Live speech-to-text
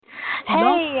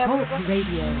Talk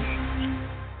Radio.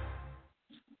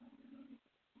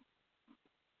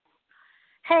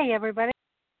 Hey, everybody.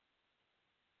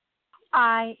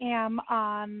 I am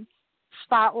on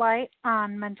SpotLight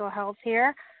on mental health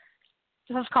here.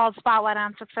 This is called SpotLight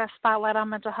on Success, SpotLight on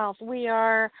Mental Health. We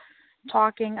are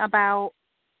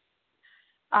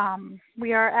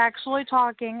actually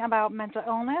talking about mental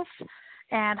illness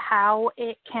and how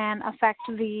it can affect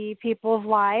the people's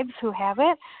lives who have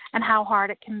it and how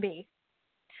hard it can be.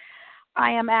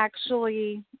 I am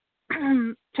actually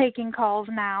taking calls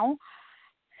now.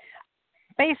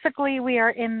 Basically, we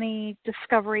are in the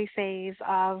discovery phase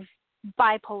of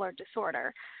bipolar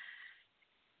disorder.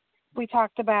 We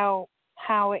talked about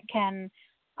how it can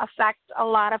affect a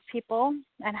lot of people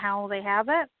and how they have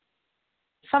it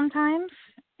sometimes,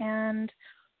 and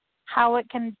how it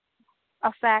can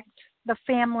affect the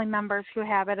family members who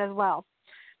have it as well.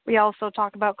 We also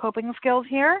talk about coping skills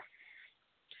here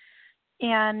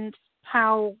and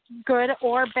how good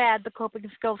or bad the coping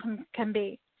skills can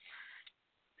be.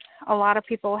 A lot of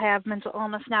people have mental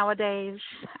illness nowadays,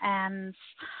 and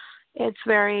it's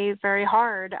very, very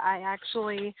hard. I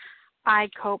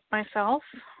cope myself,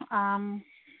 and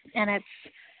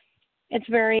it's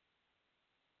very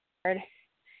hard.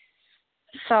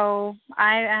 So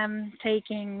I am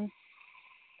taking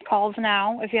calls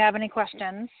now if you have any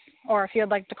questions or if you'd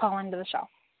like to call into the show.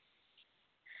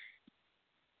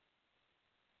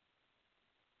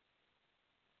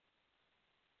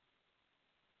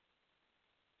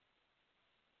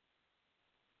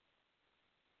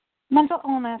 Mental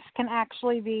illness can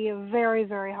actually be very,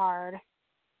 very hard,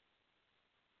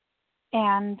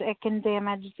 and it can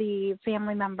damage the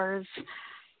family members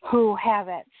who have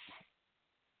it.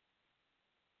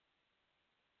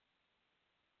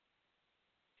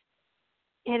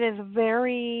 It is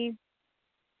very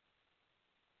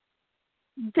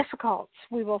difficult,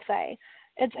 we will say.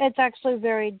 It's actually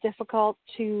very difficult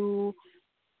to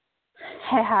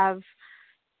have,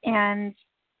 and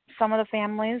some of the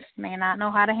families may not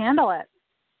know how to handle it.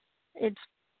 It's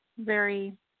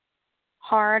very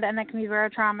hard, and it can be very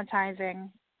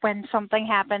traumatizing when something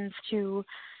happens to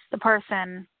the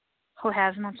person who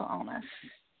has mental illness,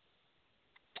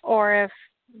 or if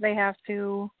they have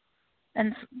to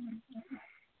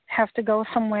go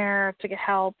somewhere to get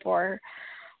help or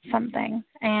something.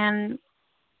 And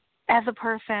as a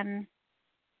person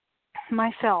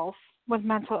myself with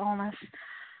mental illness,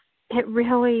 it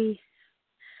really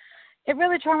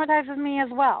traumatizes me as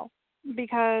well,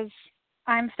 because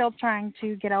I'm still trying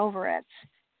to get over it.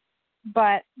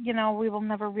 But, we will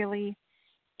never really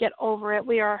get over it.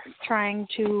 We are trying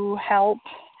to help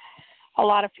a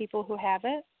lot of people who have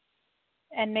it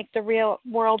and make the real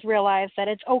world realize that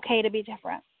it's okay to be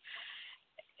different.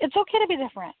 It's okay to be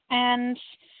different. And,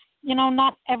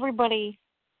 not everybody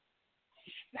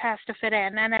has to fit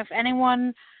in. And if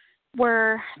everyone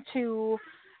were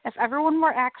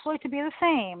actually to be the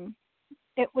same,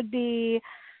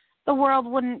 the world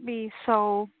wouldn't be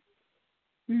so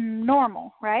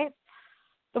normal, right?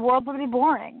 The world would be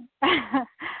boring.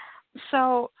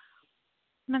 So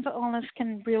mental illness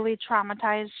can really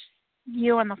traumatize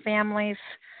you and the family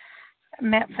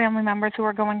members who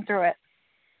are going through it.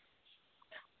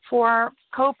 For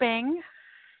coping,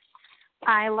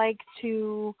 I like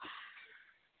to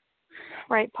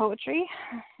write poetry,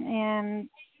 and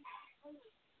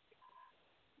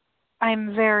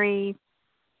I'm very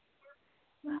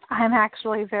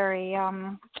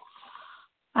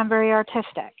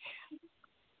artistic.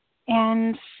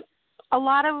 And a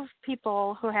lot of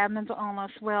people who have mental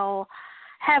illness will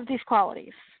have these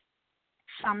qualities.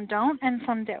 Some don't, and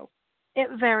some do. It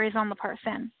varies on the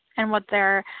person and what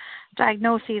their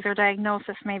diagnoses or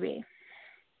diagnosis may be.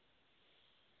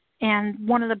 And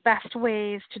one of the best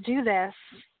ways to do this,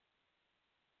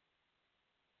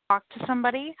 talk to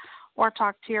somebody or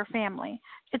talk to your family.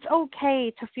 It's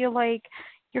okay to feel like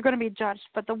you're going to be judged,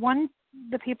 but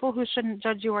the people who shouldn't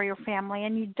judge you are your family,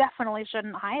 and you definitely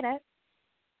shouldn't hide it.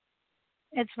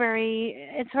 It's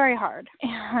very hard,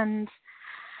 and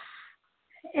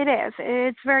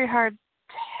it's very hard.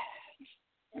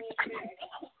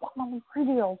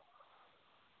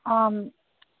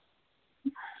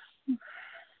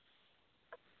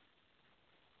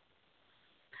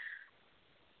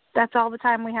 That's all the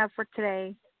time we have for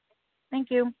today. Thank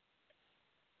you.